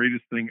is the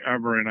greatest thing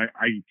ever. And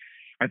I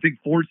think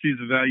Ford sees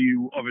the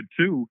value of it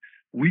too.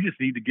 We just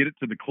need to get it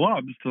to the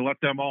clubs to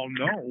let them all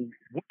know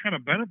what kind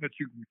of benefits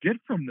you can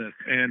get from this.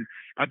 And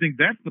I think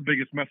that's the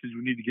biggest message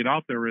we need to get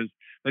out there is,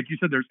 like you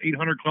said, there's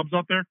 800 clubs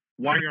out there.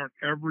 Why aren't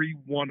every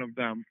one of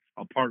them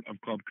a part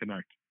of Club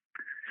Connect?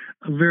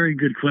 A very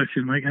good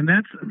question, Mike. And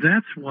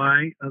that's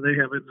why they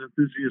have an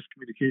enthusiast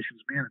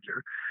communications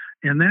manager.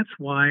 And that's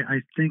why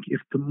I think if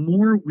the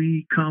more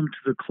we come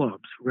to the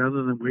clubs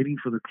rather than waiting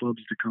for the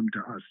clubs to come to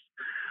us,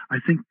 I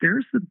think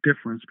there's the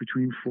difference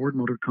between Ford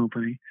Motor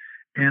Company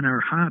and our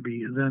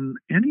hobby than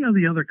any of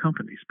the other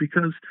companies.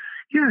 Because,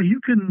 yeah,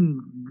 you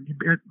can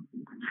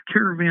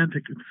caravan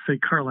to, say,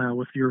 Carlisle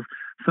with your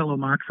fellow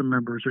Moxam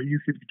members, or you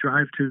could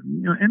drive to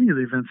any of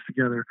the events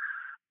together.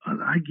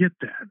 I get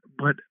that.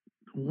 But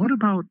what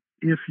about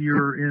if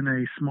you're in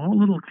a small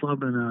little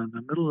club in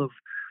the middle of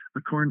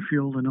a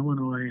cornfield in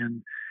Illinois,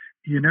 and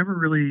you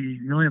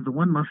only have the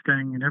one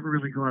Mustang, you never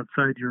really go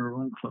outside your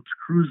own club's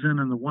cruising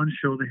and the one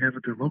show they have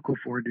at their local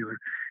Ford dealer,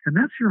 and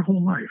that's your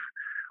whole life.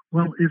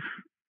 Well, if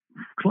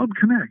Club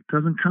Connect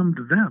doesn't come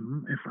to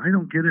them, if I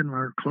don't get in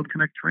our Club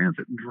Connect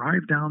Transit and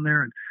drive down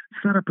there and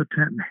set up a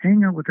tent and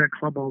hang out with that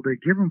club all day,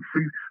 give them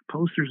free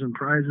posters and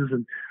prizes,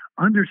 and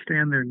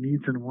understand their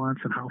needs and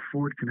wants and how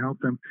Ford can help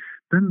them,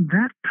 then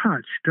that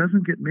touch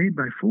doesn't get made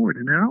by Ford.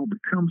 And it all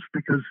becomes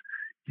because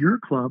your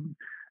club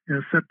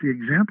set the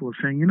example of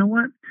saying, you know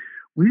what,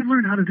 we've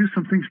learned how to do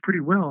some things pretty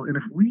well. And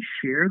if we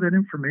share that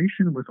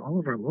information with all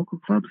of our local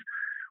clubs,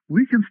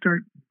 we can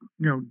start,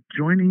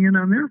 joining in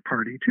on their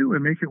party too,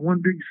 and make it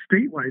one big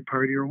statewide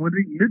party or one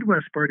big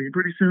Midwest party. And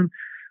pretty soon,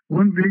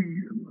 one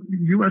big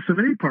US of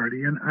A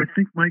party. And I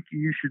think, Mike,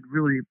 you should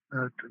really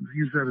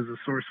use that as a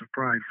source of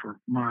pride for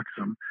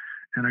Moxam.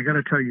 And I got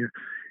to tell you,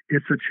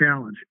 it's a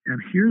challenge.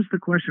 And here's the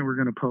question we're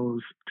going to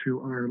pose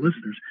to our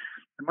listeners.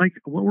 And Mike,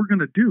 what we're going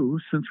to do,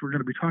 since we're going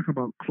to be talking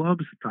about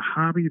clubs, the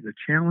hobby, the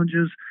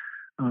challenges,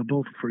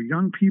 both for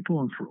young people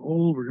and for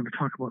old, we're going to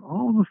talk about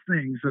all the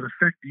things that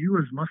affect you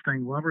as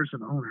Mustang lovers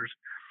and owners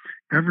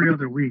every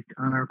other week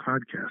on our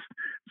podcast.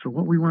 So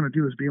what we want to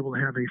do is be able to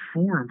have a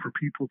forum for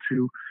people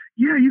to,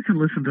 you can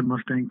listen to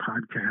Mustang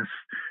podcasts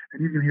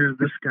and you can hear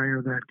this guy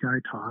or that guy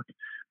talk,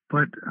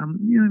 but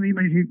he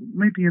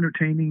might be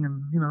entertaining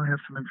and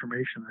have some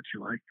information that you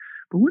like.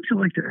 But would you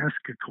like to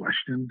ask a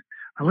question?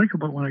 I like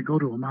about when I go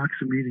to a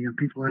Moxam meeting and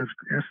people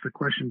ask the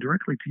question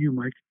directly to you,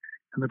 Mike,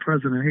 and the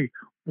president, hey,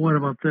 what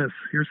about this?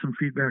 Here's some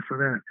feedback for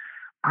that.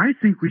 I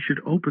think we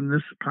should open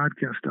this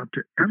podcast up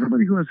to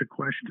everybody who has a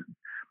question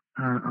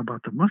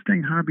about the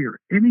Mustang hobby or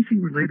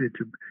anything related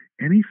to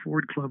any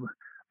Ford Club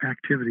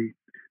activity,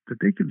 that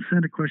they can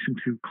send a question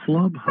to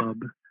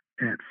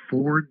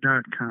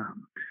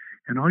clubhub@ford.com.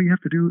 And all you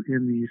have to do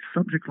in the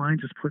subject line,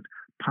 just put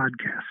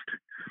podcast.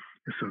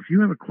 So if you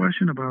have a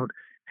question about,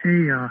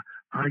 hey,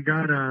 I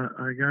got a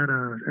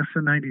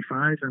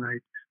SN95 and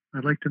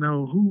I'd like to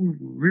know who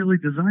really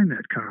designed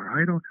that car.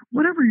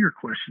 Whatever your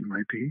question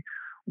might be,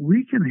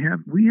 we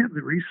have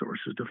the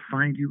resources to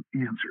find you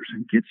answers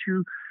and get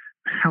you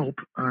help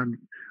on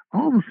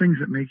all the things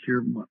that make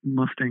your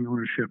Mustang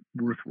ownership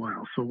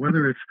worthwhile. So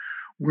whether it's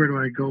where do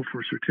I go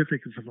for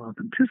certificates of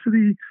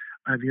authenticity,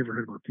 Have you ever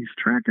heard about these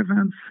track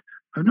events?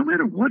 No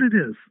matter what it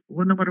is,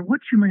 no matter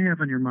what you may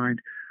have on your mind,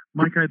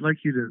 Mike, I'd like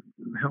you to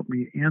help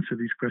me answer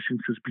these questions,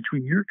 because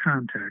between your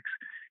contacts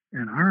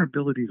and our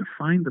ability to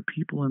find the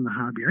people in the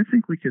hobby, I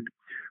think we could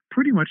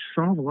pretty much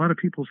solve a lot of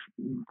people's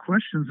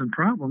questions and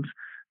problems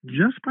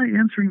just by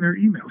answering their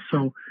emails.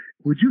 So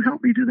would you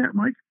help me do that,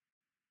 Mike?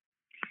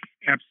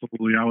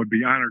 Absolutely. I would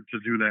be honored to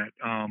do that.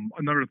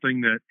 Another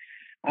thing that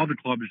all the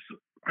clubs,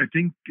 I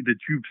think, that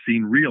you've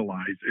seen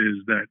realize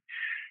is that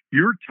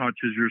your touch,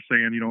 as you're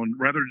saying, and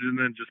rather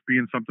than just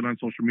being something on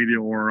social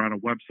media or on a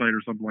website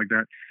or something like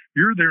that,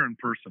 you're there in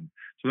person.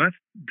 So that's,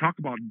 talk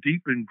about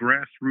deep and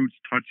grassroots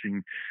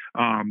touching.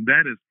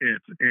 That is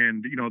it.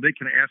 And, they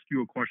can ask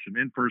you a question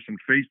in person,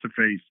 face to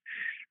face,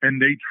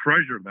 and they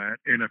treasure that.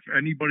 And if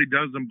anybody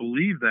doesn't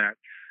believe that,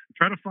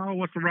 try to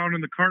follow us around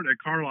in the cart at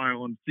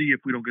Carlisle and see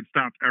if we don't get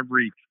stopped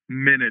every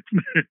minute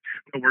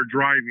that we're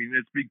driving.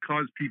 It's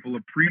because people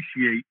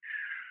appreciate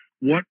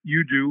what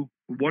you do,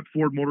 what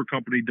Ford Motor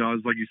Company does.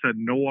 Like you said,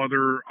 no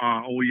other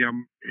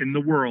OEM in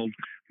the world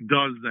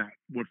does that,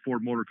 what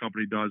Ford Motor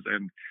Company does.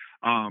 And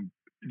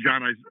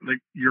John, I like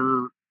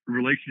your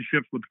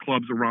relationships with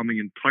clubs around the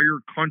entire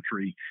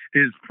country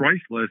is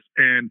priceless,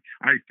 and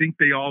I think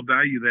they all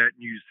value that.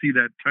 And you see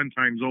that 10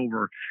 times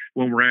over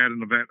when we're at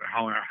an event,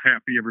 how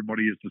happy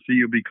everybody is to see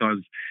you, because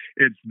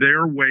it's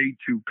their way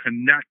to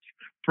connect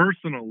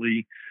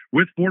personally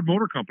with Ford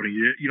Motor Company.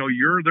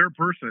 You're their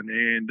person,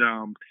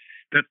 and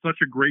that's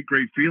such a great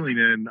feeling.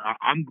 And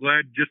I'm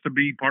glad just to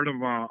be part of,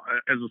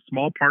 as a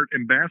small part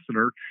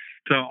ambassador,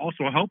 to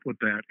also help with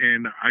that.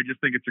 And I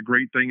just think it's a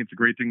great thing. It's a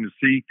great thing to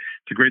see.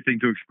 It's a great thing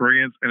to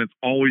experience. And it's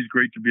always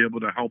great to be able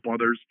to help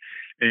others.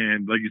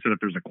 And like you said, if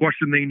there's a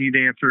question they need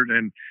answered,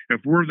 and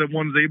if we're the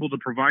ones able to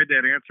provide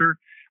that answer,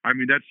 I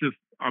mean, that's just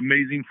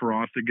amazing for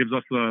us. It gives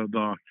us the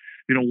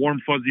warm,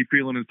 fuzzy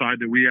feeling inside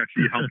that we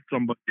actually helped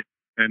somebody.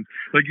 And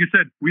like you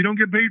said, we don't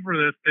get paid for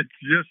this. It's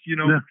just,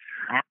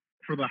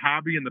 for the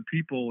hobby and the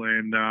people.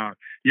 And I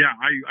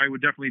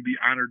would definitely be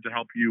honored to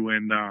help you,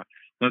 and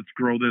let's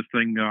grow this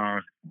thing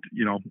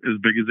as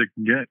big as it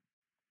can get.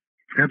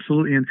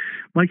 Absolutely. And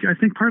Mike, I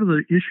think part of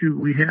the issue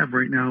we have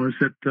right now is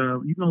that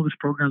even though this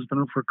program's been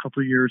out for a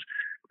couple of years,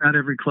 not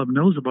every club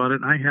knows about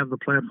it. And I have the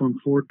platform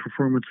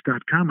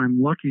FordPerformance.com.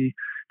 I'm lucky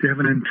to have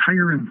an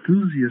entire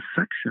enthusiast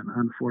section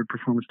on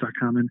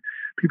FordPerformance.com. And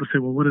people say,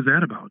 well, what is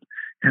that about?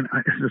 And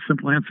the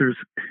simple answer is,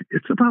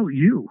 it's about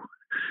you.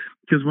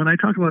 Because when I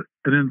talk about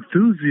an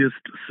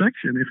enthusiast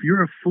section, if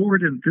you're a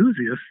Ford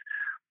enthusiast,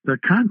 the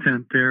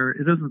content there,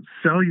 it doesn't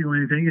sell you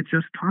anything. It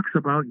just talks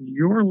about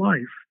your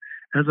life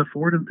as a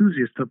Ford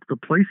enthusiast, the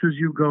places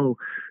you go,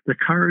 the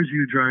cars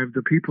you drive,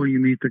 the people you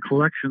meet, the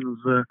collections,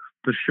 the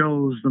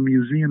shows, the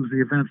museums, the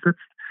events.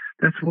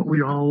 That's what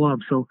we all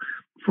love. So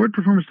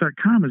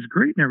FordPerformance.com is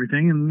great and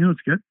everything. And,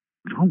 it's got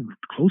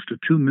close to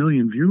 2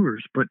 million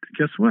viewers. But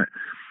guess what?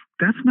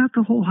 That's not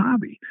the whole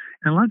hobby.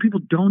 And a lot of people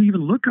don't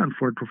even look on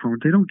Ford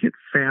Performance. They don't get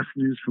fast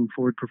news from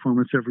Ford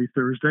Performance every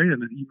Thursday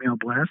and an email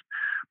blast.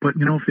 But,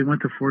 if they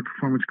went to Ford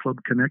Performance Club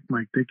Connect,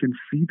 Mike, they can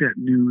see that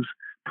news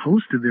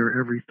posted there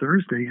every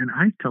Thursday. And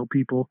I tell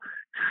people,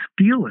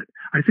 steal it.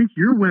 I think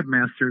your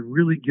webmaster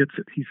really gets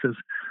it. He says,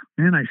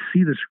 man, I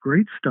see this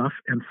great stuff,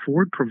 and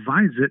Ford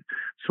provides it.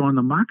 So on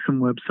the Moxum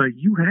website,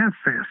 you have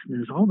fast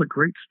news, all the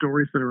great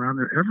stories that are on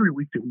there every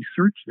week that we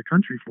search the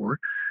country for.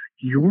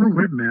 Your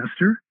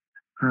webmaster,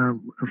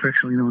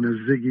 affectionately known as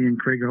Ziggy, and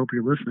Craig, I hope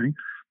you're listening,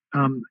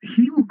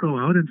 he will go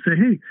out and say,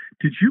 hey,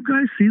 did you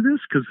guys see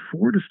this? Because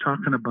Ford is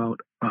talking about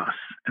us.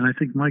 And I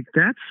think, Mike,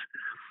 that's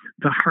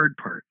the hard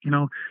part.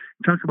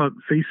 Talk about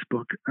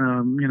Facebook.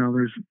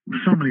 There's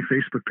so many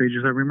Facebook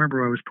pages. I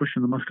remember I was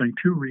pushing the Mustang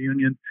 2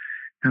 reunion,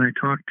 and I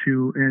talked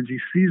to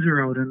Angie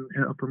Caesar out in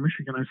Upper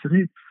Michigan. I said,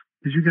 hey,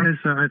 did you guys,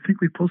 I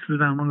think we posted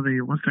it on one of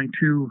the Mustang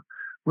 2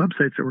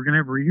 websites that we're going to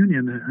have a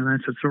reunion. And I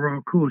said, so we're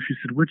all cool. She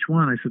said, which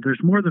one? I said,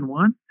 there's more than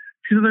one.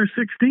 She said, there's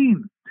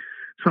 16.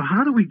 So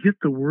how do we get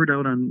the word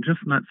out on just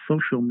not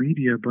social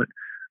media, but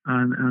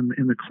on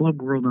in the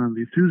club world, on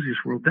the enthusiast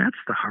world?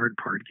 That's the hard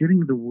part,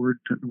 getting the world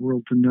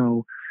to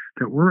know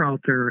that we're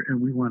out there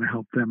and we want to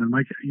help them. And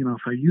Mike,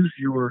 if I use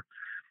your,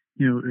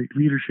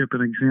 leadership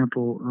and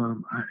example,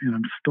 and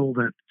I'm stole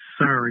that,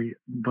 sorry,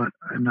 but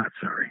I'm not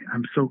sorry.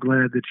 I'm so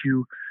glad that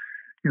you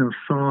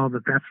saw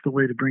that that's the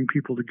way to bring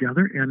people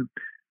together. And,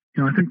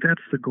 I think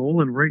that's the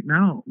goal. And right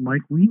now,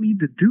 Mike, we need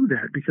to do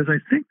that, because I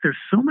think there's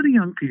so many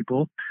young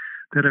people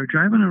that are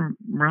driving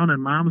around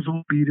in mom's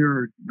old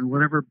beater or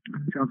whatever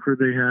junker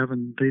they have,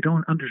 and they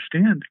don't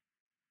understand,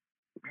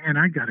 man,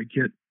 I got to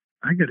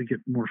get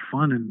more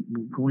fun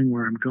and going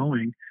where I'm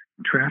going.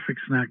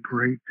 Traffic's not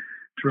great.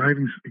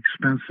 Driving's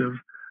expensive.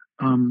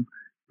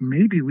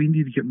 Maybe we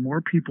need to get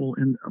more people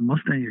in a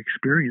Mustang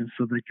experience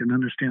so they can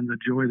understand the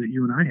joy that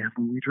you and I have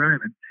when we drive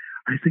it.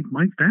 I think,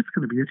 Mike, that's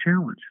going to be a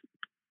challenge.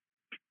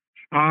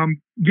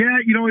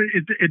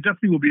 It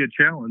definitely will be a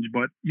challenge,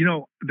 but,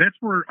 that's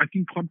where I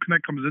think Club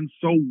Connect comes in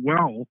so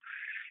well.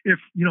 If,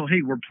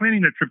 hey, we're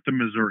planning a trip to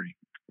Missouri,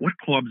 what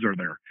clubs are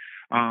there?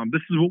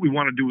 this is what we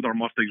want to do with our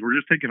Mustangs. We're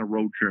just taking a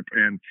road trip,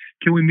 and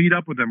can we meet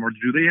up with them, or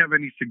do they have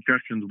any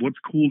suggestions? What's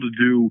cool to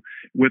do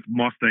with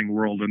Mustang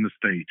World in the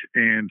state?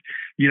 And,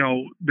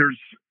 there's,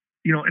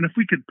 and if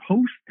we could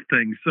post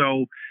things.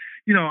 So,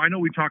 I know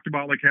we talked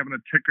about like having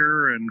a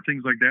ticker and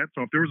things like that.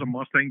 So if there was a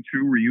Mustang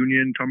 2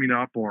 reunion coming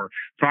up, or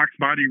Fox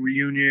Body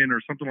reunion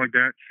or something like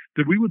that,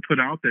 that we would put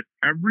out that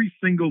every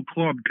single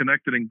club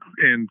connected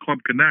in Club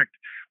Connect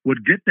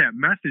would get that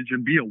message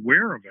and be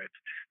aware of it.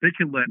 They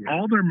can let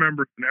all their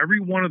members in every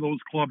one of those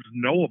clubs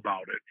know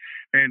about it.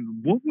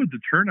 And what would the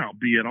turnout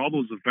be at all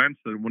those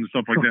events when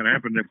stuff like that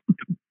happened? If we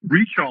could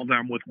reach all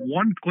them with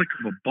one click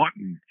of a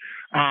button.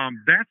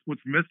 That's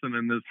what's missing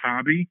in this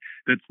hobby.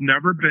 It's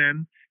never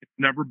been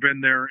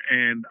there.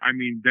 And I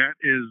mean, that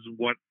is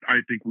what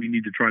I think we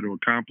need to try to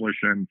accomplish.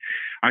 And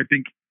I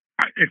think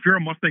if you're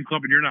a Mustang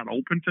club and you're not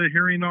open to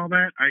hearing all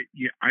that, I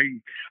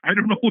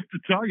don't know what to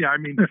tell you. I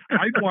mean,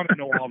 I want to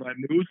know all that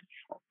news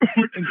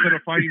instead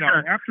of finding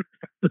out after.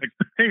 Like,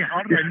 hey,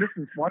 how did I miss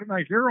this? Why didn't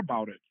I hear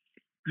about it?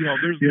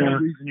 There's no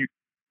reason you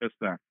miss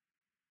that.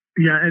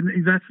 Yeah,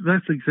 and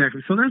that's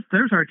exactly. So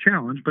there's our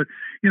challenge. But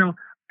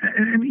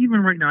and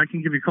even right now, I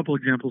can give you a couple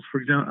examples. For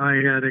example, I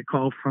had a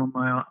call from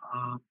a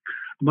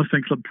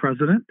Mustang Club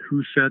president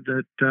who said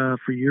that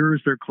for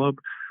years their club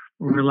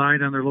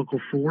relied on their local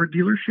Ford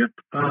dealership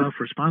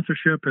for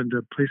sponsorship and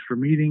a place for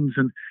meetings,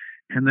 and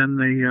then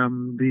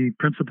the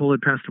principal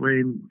had passed away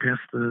and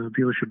passed the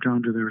dealership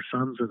down to their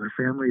sons or their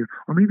family,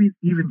 or maybe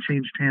even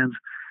changed hands.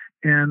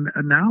 And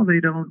now they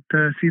don't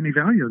see any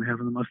value in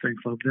having the Mustang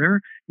Club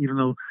there, even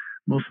though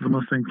most of the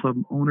Mustang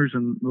Club owners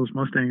and those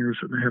Mustangers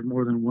have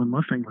more than one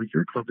Mustang like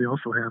your club. They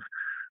also have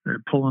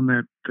pulling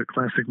that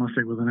classic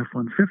Mustang with an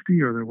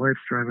F-150, or their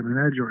wife's driving an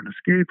Edge or an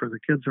Escape, or the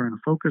kids are in a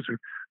Focus or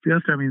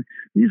Fiesta. I mean,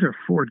 these are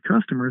Ford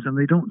customers, and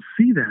they don't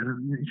see that.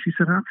 And she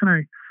said, how can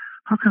I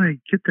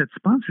get that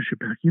sponsorship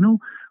back?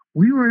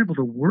 We were able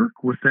to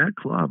work with that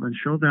club and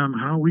show them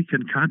how we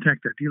can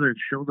contact that dealer and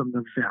show them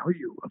the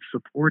value of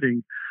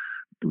supporting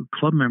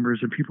club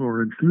members and people who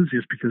are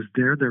enthusiasts, because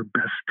they're their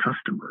best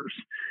customers.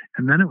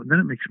 And then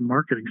it makes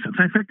marketing sense.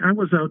 In fact, I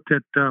was out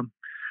at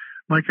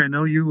Mike, I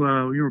know you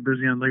were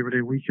busy on Labor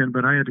Day weekend,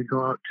 but I had to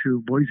go out to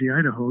Boise,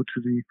 Idaho,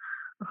 to the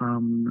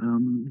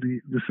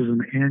this is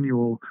an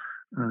annual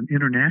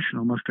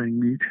international Mustang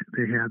meet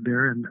they had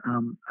there, and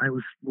I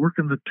was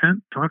working the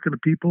tent, talking to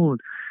people, and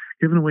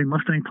giving away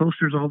Mustang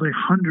posters all day,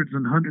 hundreds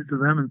and hundreds of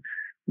them. And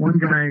one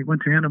guy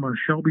went to hand him a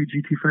Shelby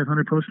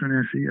GT500 poster, and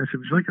I said,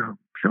 "Would you like a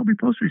Shelby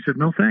poster?" He said,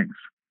 "No, thanks."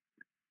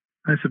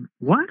 I said,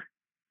 "What?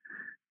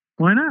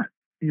 Why not?"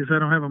 He goes, "I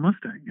don't have a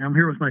Mustang. I'm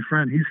here with my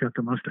friend. He's got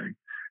the Mustang."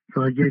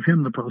 So I gave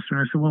him the poster,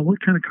 and I said, "Well, what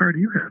kind of car do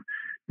you have?"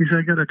 He said,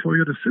 "I got a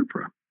Toyota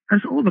Supra." I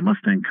said, "Oh, the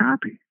Mustang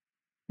copy."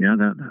 Yeah,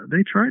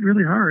 they tried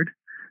really hard.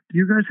 Do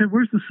you guys have?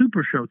 Where's the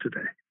Supra show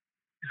today?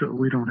 He said,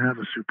 "We don't have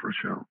a Supra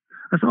show."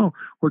 I said, "Oh,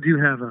 well, do you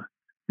have a?"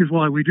 He says,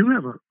 "Well, we do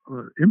have a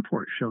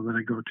import show that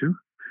I go to."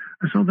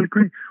 I said, "Oh, that's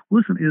great.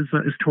 Listen, is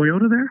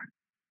Toyota there?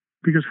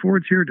 Because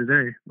Ford's here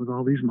today with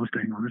all these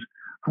Mustang owners.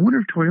 I wonder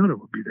if Toyota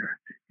will be there."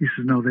 He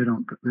says, "No, they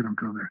don't go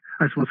there."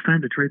 I said, "Well, it's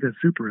time to trade that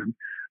Supra in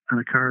on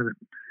a car that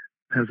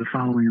has a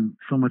following and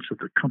so much that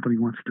the company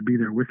wants to be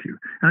there with you."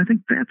 And I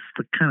think that's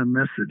the kind of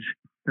message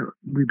that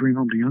we bring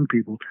home to young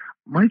people.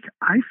 Mike,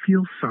 I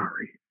feel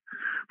sorry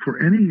for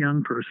any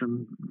young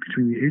person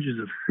between the ages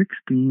of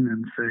 16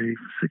 and, say,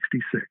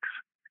 66,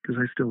 because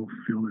I still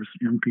feel there's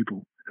young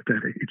people at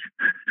that age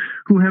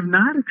who have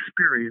not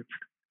experienced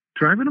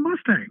driving a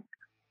Mustang.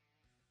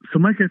 So,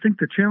 Mike, I think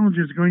the challenge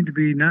is going to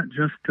be not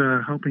just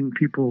helping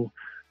people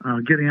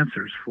get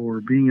answers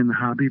for being in the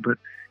hobby, but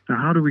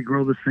how do we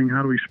grow this thing?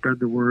 How do we spread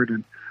the word?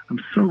 And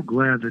I'm so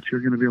glad that you're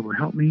going to be able to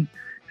help me.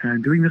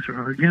 And doing this,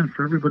 again,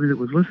 for everybody that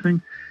was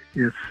listening,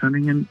 is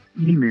sending an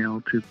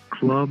email to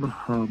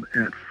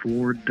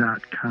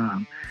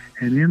clubhub@ford.com.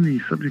 And in the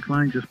subject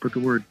line, just put the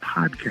word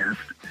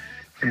podcast,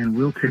 and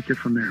we'll take it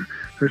from there.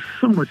 There's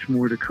so much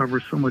more to cover,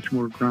 so much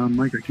more ground.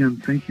 Mike, again,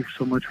 thank you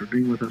so much for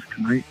being with us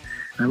tonight.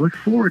 And I look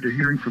forward to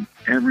hearing from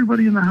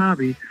everybody in the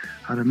hobby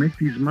how to make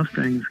these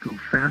Mustangs go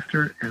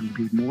faster and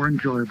be more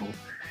enjoyable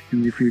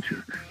in the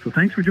future. So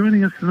thanks for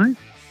joining us tonight,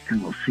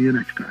 and we'll see you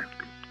next time.